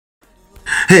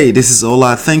Hey, this is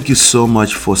Ola. Thank you so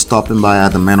much for stopping by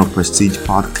at the Man of Prestige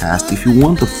podcast. If you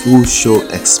want the full show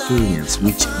experience,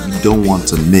 which you don't want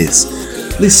to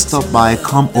miss, please stop by,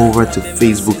 come over to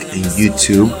Facebook and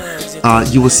YouTube.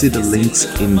 You will see the links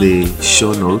in the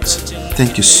show notes.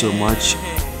 Thank you so much.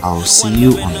 I'll see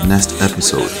you on the next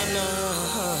episode.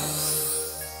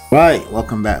 Right,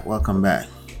 welcome back. Welcome back.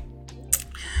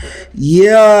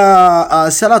 Yeah,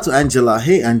 shout out to Angela.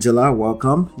 Hey, Angela,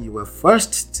 welcome. You were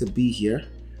first to be here.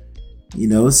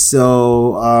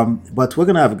 But we're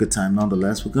gonna have a good time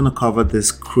nonetheless. We're gonna cover this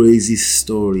crazy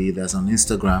story that's on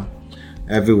Instagram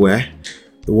everywhere,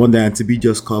 the one that Auntie B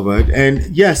just covered.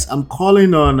 And yes, I'm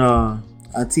calling on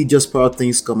Auntie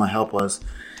Justpearlthings come and help us,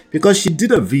 because she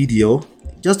did a video.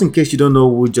 Just in case you don't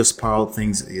know who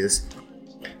Justpearlthings is,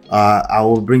 I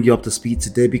will bring you up to speed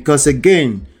today, because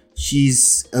again,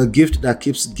 she's a gift that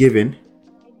keeps giving,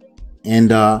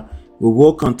 and we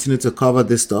will continue to cover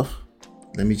this stuff.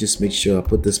 Let me just make sure I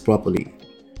put this properly.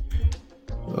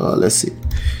 Let's see.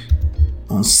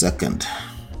 1 second.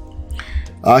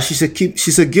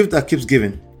 She's a gift that keeps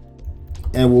giving,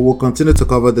 and we will continue to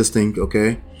cover this thing.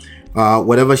 Okay.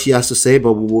 Whatever she has to say,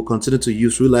 but we will continue to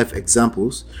use real life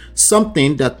examples.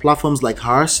 Something that platforms like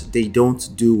hers, they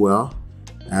don't do well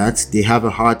at. They have a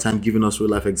hard time giving us real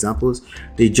life examples.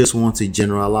 They just want to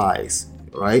generalize,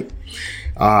 right?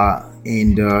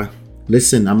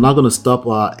 Listen, I'm not going to stop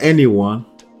anyone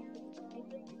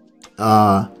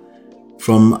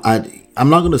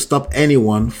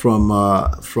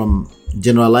from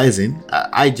generalizing.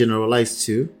 I generalize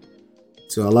too,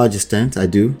 to a large extent. I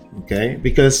do, okay,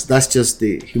 because that's just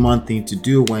the human thing to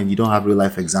do when you don't have real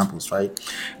life examples, right?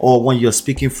 Or when you're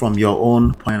speaking from your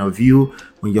own point of view,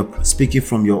 when you're speaking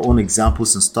from your own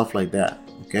examples and stuff like that,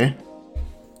 okay?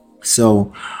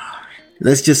 So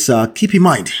let's just keep in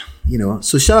mind.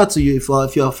 So shout out to you if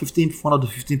you're 15, one of the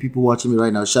 15 people watching me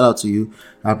right now. Shout out to you.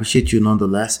 I appreciate you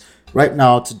nonetheless. Right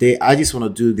now, today, I just want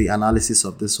to do the analysis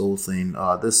of this whole thing,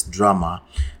 this drama.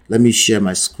 Let me share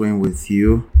my screen with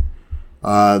you.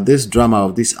 This drama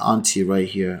of this auntie right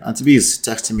here. Auntie B is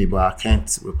texting me, but I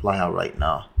can't reply her right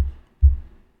now.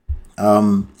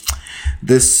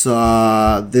 This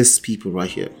people right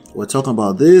here. We're talking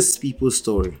about this people's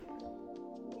story.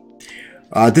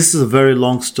 This is a very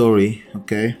long story,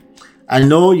 okay? I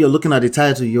know you're looking at the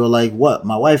title, you're like, what?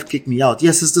 My wife kicked me out.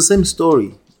 Yes, it's the same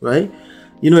story, right?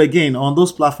 Again, on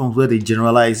those platforms where they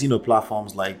generalize,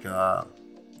 platforms like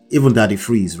even Daddy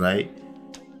Freeze, right?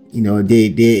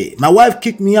 My wife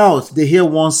kicked me out. They hear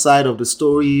one side of the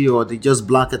story, or they just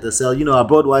blanket themselves.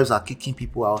 Abroad wives are kicking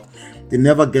people out. They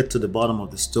never get to the bottom of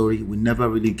the story. We never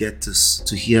really get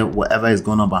to hear whatever is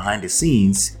going on behind the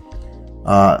scenes.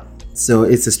 So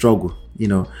it's a struggle.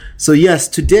 So yes,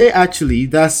 today actually,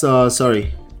 this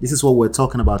is what we're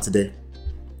talking about today.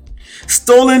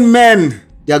 Stolen men,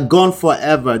 they're gone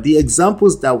forever. The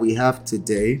examples that we have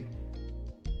today,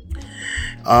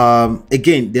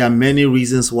 again, there are many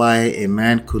reasons why a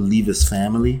man could leave his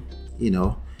family.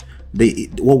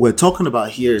 What we're talking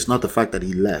about here is not the fact that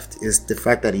he left, it's the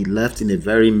fact that he left in a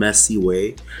very messy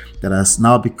way that has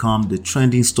now become the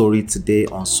trending story today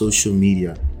on social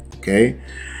media. Okay.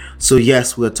 So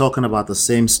yes, we're talking about the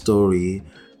same story,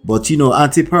 but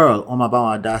Auntie Pearl,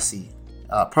 Omabawa Adasi,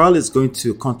 Pearl is going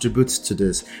to contribute to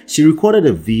this. She recorded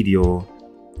a video.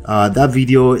 That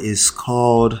video is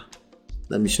called,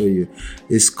 let me show you.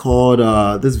 It's called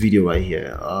this video right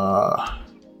here.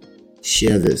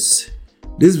 Share this.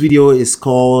 This video is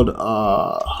called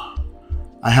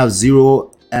I have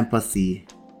zero empathy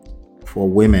for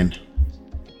women.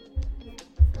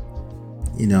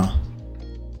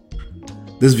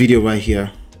 This video right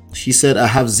here, she said, I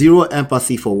have zero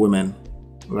empathy for women,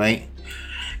 right?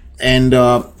 And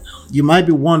you might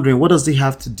be wondering, what does they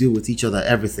have to do with each other?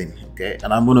 Everything, okay?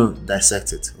 And I'm going to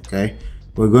dissect it, okay?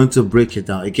 We're going to break it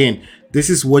down. Again,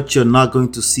 this is what you're not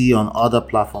going to see on other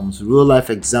platforms. Real life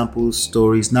examples,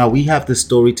 stories. Now, we have the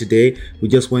story today. We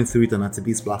just went through it on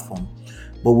Atabi's platform.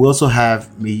 But we also have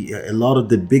a lot of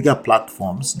the bigger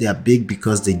platforms. They are big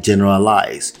because they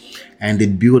generalize, and they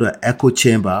build an echo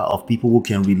chamber of people who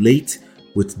can relate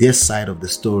with their side of the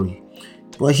story.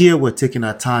 But here we're taking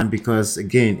our time because,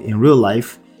 again, in real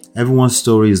life, everyone's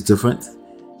story is different.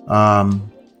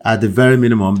 At the very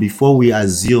minimum, before we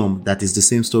assume that it's the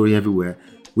same story everywhere,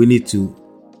 we need to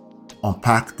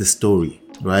unpack the story,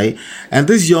 right? And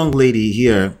this young lady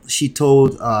here, she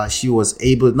told she was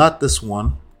able, not this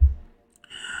one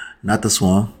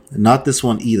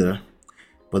either,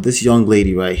 but this young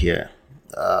lady right here.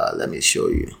 Let me show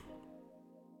you.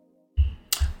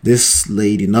 This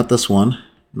lady, not this one.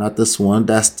 That's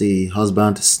the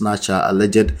husband snatcher,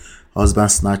 alleged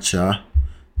husband snatcher.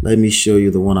 Let me show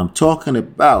you the one I'm talking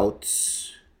about.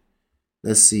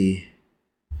 Let's see.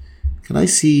 Can I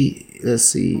see? Let's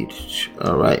see.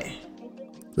 All right.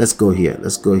 Let's go here.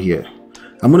 Let's go here.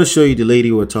 I'm going to show you the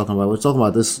lady we're talking about. We're talking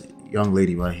about this young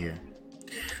lady right here.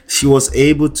 She was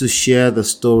able to share the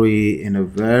story in a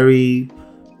very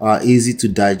easy to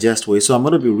digest way. So I'm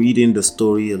going to be reading the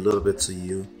story a little bit to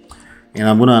you. And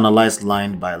I'm going to analyze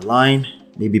line by line,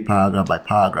 maybe paragraph by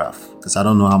paragraph, because I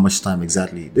don't know how much time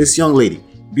exactly. This young lady,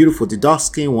 beautiful, the dark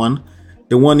skin one,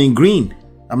 the one in green.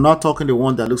 I'm not talking the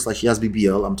one that looks like she has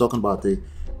BBL. I'm talking about the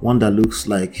one that looks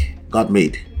like God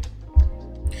made.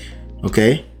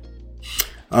 Okay.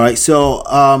 All right.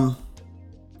 So,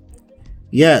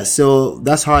 yeah. So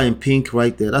that's her in pink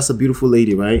right there. That's a beautiful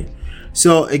lady, right?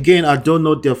 So again, I don't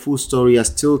know their full story. I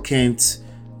still can't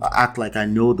act like I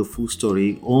know the full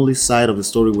story. Only side of the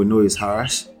story we know is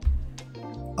hers.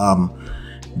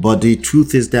 But the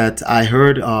truth is that I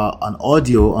heard an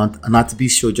audio on an RTB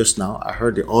show just now. I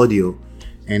heard the audio,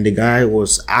 and the guy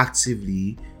was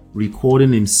actively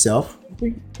recording himself.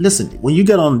 Listen, when you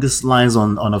get on these lines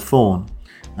on a phone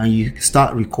and you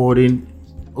start recording,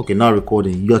 okay, not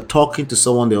recording, you're talking to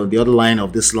someone on the other line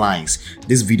of these lines,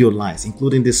 these video lines,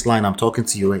 including this line I'm talking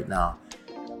to you right now.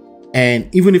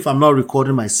 And even if I'm not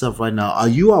recording myself right now, are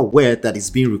you aware that it's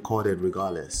being recorded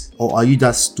regardless? Or are you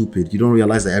that stupid? You don't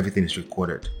realize that everything is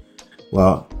recorded?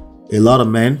 Well, a lot of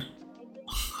men,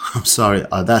 I'm sorry,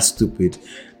 are that stupid.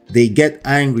 They get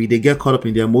angry, they get caught up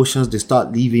in their emotions, they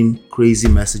start leaving crazy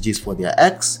messages for their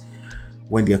ex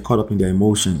when they're caught up in their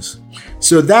emotions.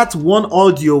 So that one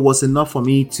audio was enough for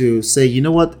me to say, you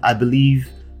know what, I believe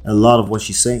a lot of what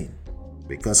she's saying.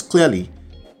 Because clearly,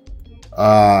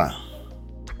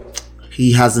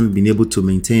 he hasn't been able to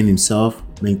maintain himself,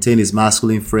 maintain his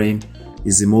masculine frame,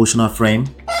 his emotional frame.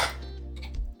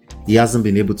 He hasn't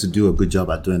been able to do a good job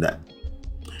at doing that.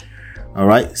 All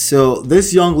right. So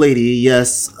this young lady,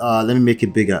 yes, let me make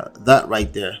it bigger. That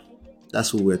right there,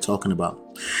 that's what we're talking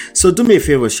about. So do me a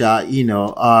favor, Sha.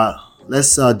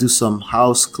 Let's do some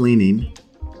house cleaning.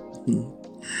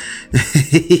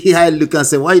 I look and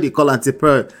say, why you call Auntie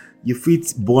Pearl? You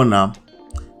fit Bonham.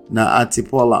 Now Auntie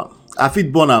Paula. I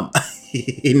fit Bonham.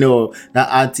 Now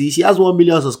Auntie, she has 1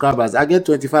 million subscribers. I get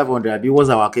 2,500. It was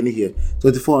our Kenny here.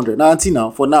 2,400. Now Auntie,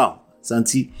 now for now, it's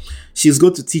Auntie. She's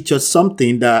going to teach us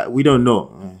something that we don't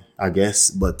know, I guess.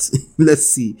 But let's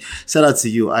see. Shout out to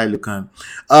you, I Lucan.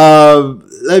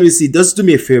 Let me see. Just do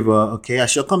me a favor, okay?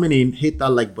 As you're coming in, hit that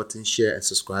like button, share, and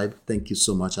subscribe. Thank you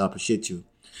so much. I appreciate you.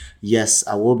 Yes,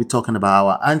 I will be talking about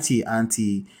our auntie,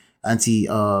 what's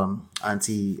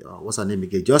her name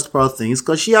again? Justpearlthings,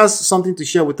 because she has something to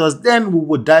share with us. Then we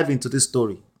will dive into this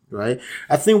story, right?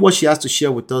 I think what she has to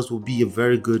share with us will be a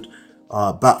very good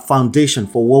foundation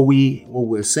for what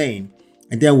we're saying,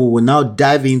 and then we will now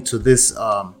dive into this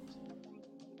to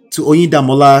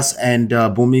Oyindamola's and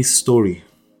Bumi's story.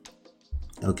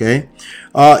 Okay,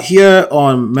 here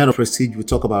on Men of Prestige, we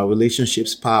talk about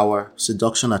relationships, power,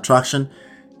 seduction, attraction,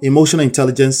 emotional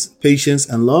intelligence, patience,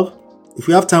 and love. If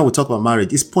we have time, we'll talk about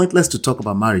marriage. It's pointless to talk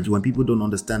about marriage when people don't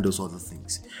understand those other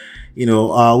things.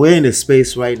 We're in a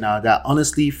space right now that,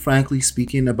 honestly, frankly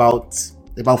speaking, about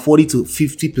 40 to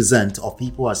 50% of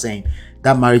people are saying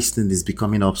that marriage thing is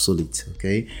becoming obsolete.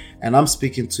 Okay, and I'm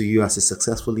speaking to you as a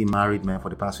successfully married man for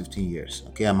the past 15 years.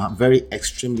 Okay, I'm very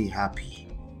extremely happy.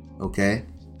 Okay,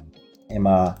 in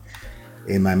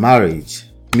my marriage.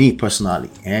 Me personally,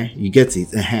 you get it.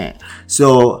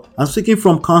 So I'm speaking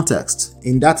from context,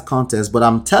 in that context, but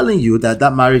I'm telling you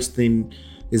that marriage thing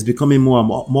is becoming more and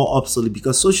more obsolete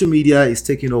because social media is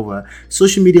taking over.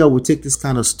 Social media will take this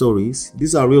kind of stories,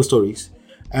 these are real stories,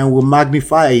 and will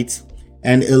magnify it.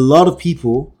 And a lot of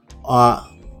people are,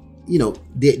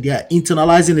 they are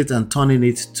internalizing it and turning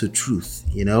it to truth,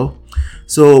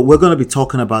 So we're going to be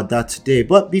talking about that today.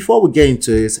 But before we get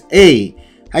into it, hey,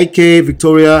 hi Kay,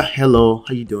 Victoria, hello,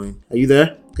 how you doing? Are you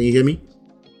there? Can you hear me?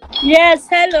 Yes,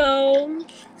 hello.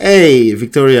 Hey,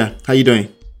 Victoria, how you doing?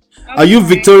 I'm Are you fine.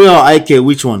 Victoria or IK?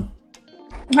 Which one?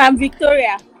 I'm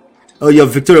Victoria. Oh, you're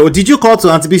Victoria. Oh, did you call to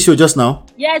Auntie B show just now?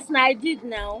 Yes, I did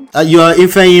now. You're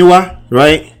Ifeanyiwa,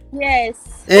 right? Yes,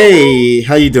 Hey,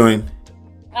 how you doing?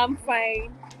 I'm fine.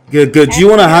 Good, good. Do you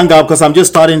And want to hang you? out? Because I'm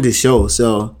just starting the show,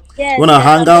 so you Yes, want to yes,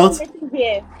 hang I'm just out? waiting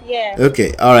here. Yeah.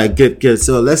 Okay, all right, good, good.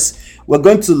 So we're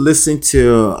going to listen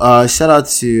to, shout out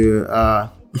to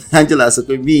Angela. So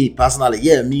me personally,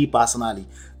 yeah, me personally,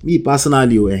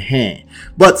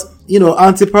 but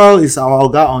Auntie Pearl is our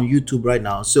guy on YouTube right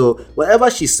now. So whatever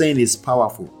she's saying is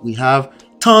powerful. We have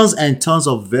tons and tons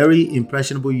of very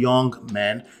impressionable young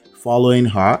men following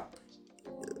her.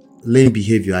 Lame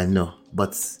behavior, I know, but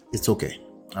it's okay.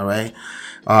 All right.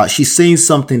 She's saying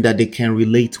something that they can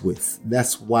relate with.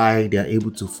 That's why they're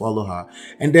able to follow her.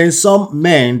 And then some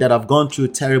men that have gone through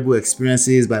terrible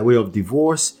experiences by way of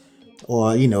divorce,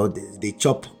 or they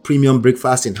chop premium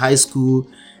breakfast in high school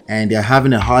and they're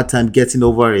having a hard time getting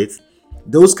over it.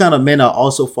 Those kind of men are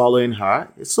also following her.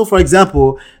 So, for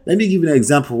example, let me give you an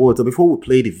example. So before we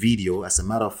play the video, as a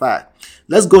matter of fact,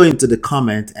 let's go into the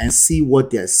comment and see what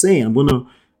they're saying. I'm going to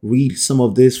read some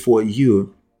of this for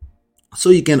you so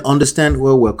you can understand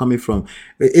where we're coming from.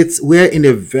 We're in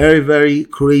a very, very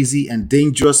crazy and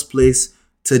dangerous place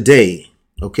today,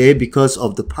 okay, because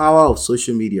of the power of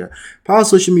social media.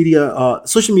 Social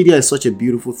media is such a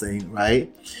beautiful thing,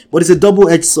 right? But it's a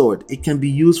double-edged sword. It can be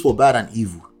used for bad and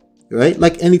evil, right?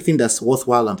 Like anything that's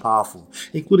worthwhile and powerful,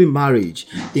 including marriage,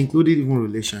 including even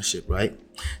relationship, right?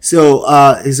 So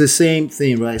it's the same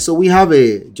thing, right? So we have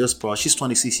a Just Pearl. She's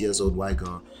 26 years old, white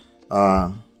girl.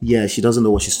 Yeah, she doesn't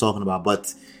know what she's talking about,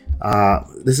 but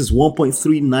this is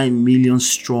 1.39 million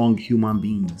strong human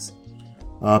beings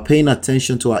paying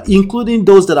attention to her, including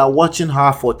those that are watching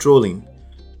her for trolling.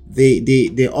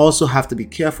 They also have to be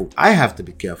careful. I have to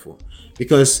be careful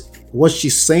because what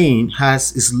she's saying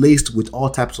is laced with all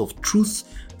types of truth,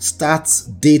 stats,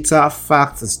 data,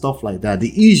 facts, and stuff like that.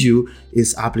 The issue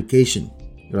is application,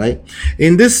 right?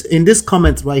 In this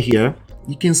comment right here,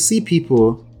 you can see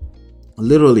people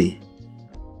literally.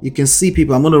 You can see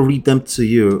people. I'm going to read them to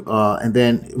you and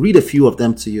then read a few of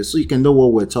them to you so you can know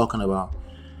what we're talking about.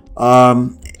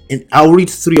 And I'll read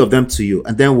 3 of them to you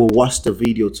and then we'll watch the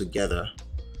video together.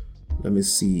 Let me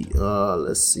see.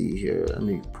 Let's see here. Let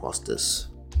me pause this.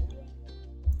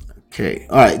 Okay.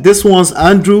 All right. This one's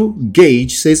Andrew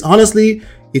Gage says, honestly,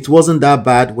 it wasn't that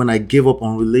bad when I gave up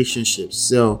on relationships.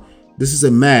 So this is a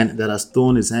man that has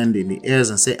thrown his hand in the air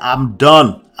and say, I'm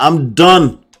done. I'm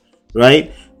done.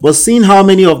 Right? But seeing how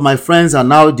many of my friends are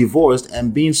now divorced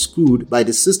and being screwed by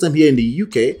the system here in the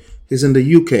UK, he's in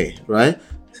the UK, right?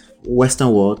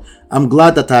 Western world. I'm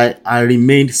glad that I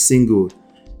remained single.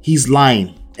 He's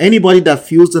lying. Anybody that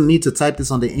feels the need to type this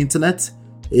on the internet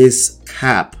is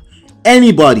cap.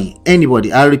 Anybody,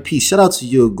 I repeat, shout out to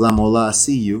you, Glamola, I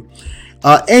see you.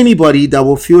 Anybody that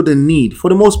will feel the need,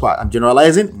 for the most part, I'm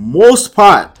generalizing, most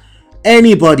part,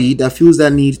 anybody that feels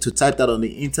that need to type that on the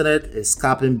internet is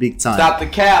capping big time. Stop the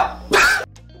cap.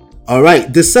 All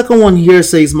right. The second one here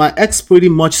says, my ex pretty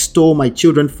much stole my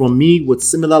children from me with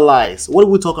similar lies. What are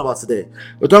we talking about today?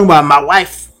 We're talking about my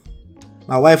wife.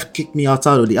 My wife kicked me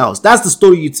outside of the house. That's the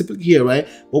story you typically hear, right?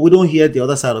 But we don't hear the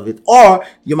other side of it. Or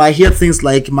you might hear things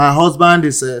like, my husband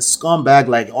is a scumbag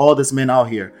like all these men out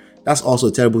here. That's also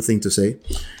a terrible thing to say.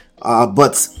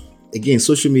 But again,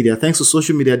 social media. Thanks to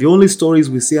social media, the only stories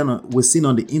we've seen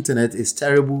on the internet is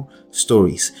terrible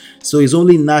stories. So it's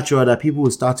only natural that people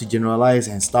will start to generalize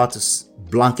and start to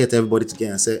blanket everybody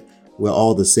together and say we're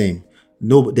all the same.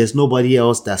 No, there's nobody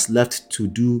else that's left to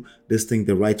do this thing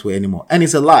the right way anymore, and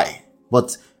it's a lie.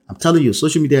 But I'm telling you,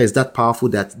 social media is that powerful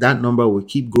that number will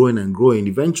keep growing and growing.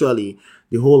 Eventually,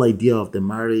 the whole idea of the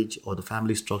marriage or the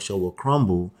family structure will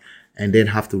crumble, and then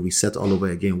have to reset all over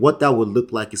again. What that would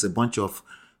look like is a bunch of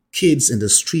kids in the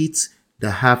streets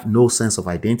that have no sense of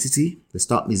identity. They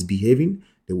start misbehaving.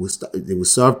 They will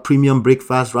serve premium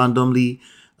breakfast randomly,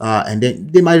 and then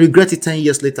they might regret it 10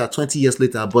 years later, 20 years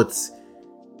later. But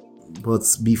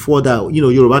before that,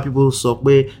 Yoruba people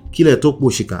sokwe kile tokbo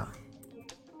shika.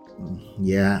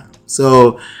 Yeah.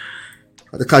 So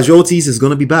the casualties is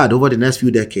going to be bad over the next few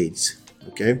decades.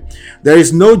 Okay. There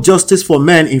is no justice for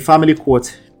men in family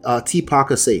court. T.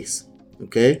 Parker says.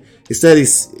 Okay, he said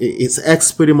his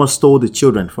ex pretty much stole the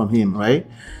children from him, right?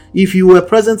 If you were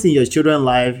present in your children's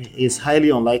life, it's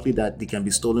highly unlikely that they can be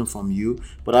stolen from you.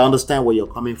 But I understand where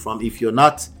you're coming from. If you're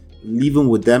not living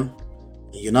with them,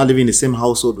 you're not living in the same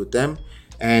household with them,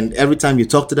 and every time you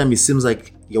talk to them, it seems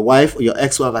like your wife or your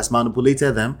ex-wife has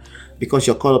manipulated them because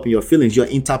you're caught up in your feelings. You're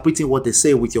interpreting what they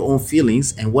say with your own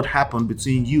feelings and what happened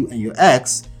between you and your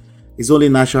ex. It's only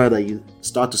natural that you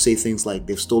start to say things like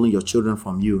they've stolen your children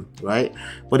from you, right?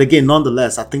 But again,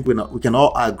 nonetheless, I think we can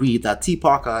all agree that T.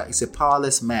 Parker is a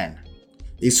powerless man.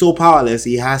 He's so powerless,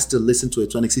 he has to listen to a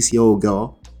 26-year-old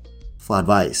girl for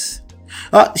advice.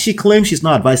 She claims she's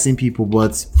not advising people,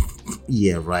 but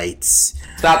yeah, right.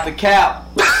 Stop the cap.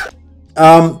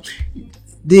 I've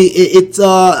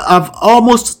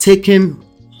almost taken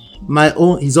my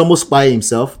own. He's almost by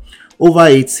himself over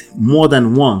it more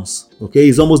than once. Okay,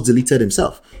 he's almost deleted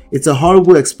himself. It's a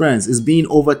horrible experience. It's been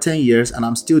over 10 years and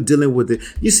I'm still dealing with it.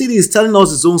 You see, he's telling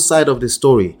us his own side of the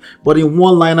story, but in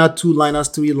 1-liner, 2-liners,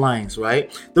 3 lines,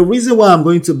 right? The reason why I'm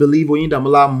going to believe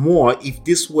Oyindamola more if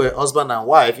this were husband and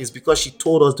wife is because she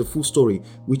told us the full story,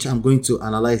 which I'm going to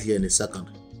analyze here in a second.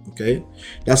 Okay,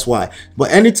 that's why.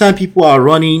 But anytime people are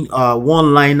running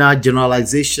one-liner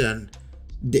generalization,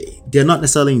 they're not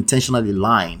necessarily intentionally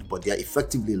lying, but they're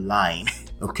effectively lying.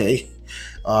 Okay,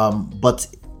 but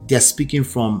they're speaking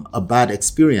from a bad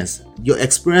experience. Your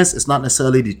experience is not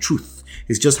necessarily the truth.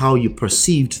 It's just how you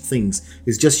perceived things.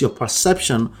 It's just your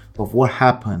perception of what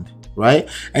happened, right?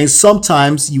 And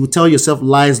sometimes you tell yourself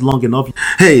lies long enough.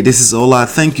 Hey, this is Ola.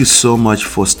 Thank you so much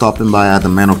for stopping by at the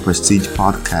Men of Prestige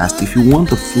podcast. If you want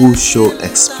the full show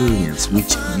experience,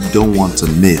 which you don't want to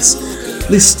miss,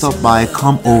 please stop by,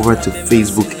 come over to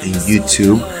Facebook and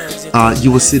YouTube.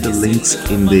 You will see the links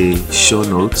in the show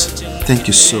notes. Thank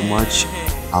you so much.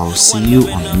 I'll see you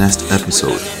on the next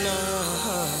episode.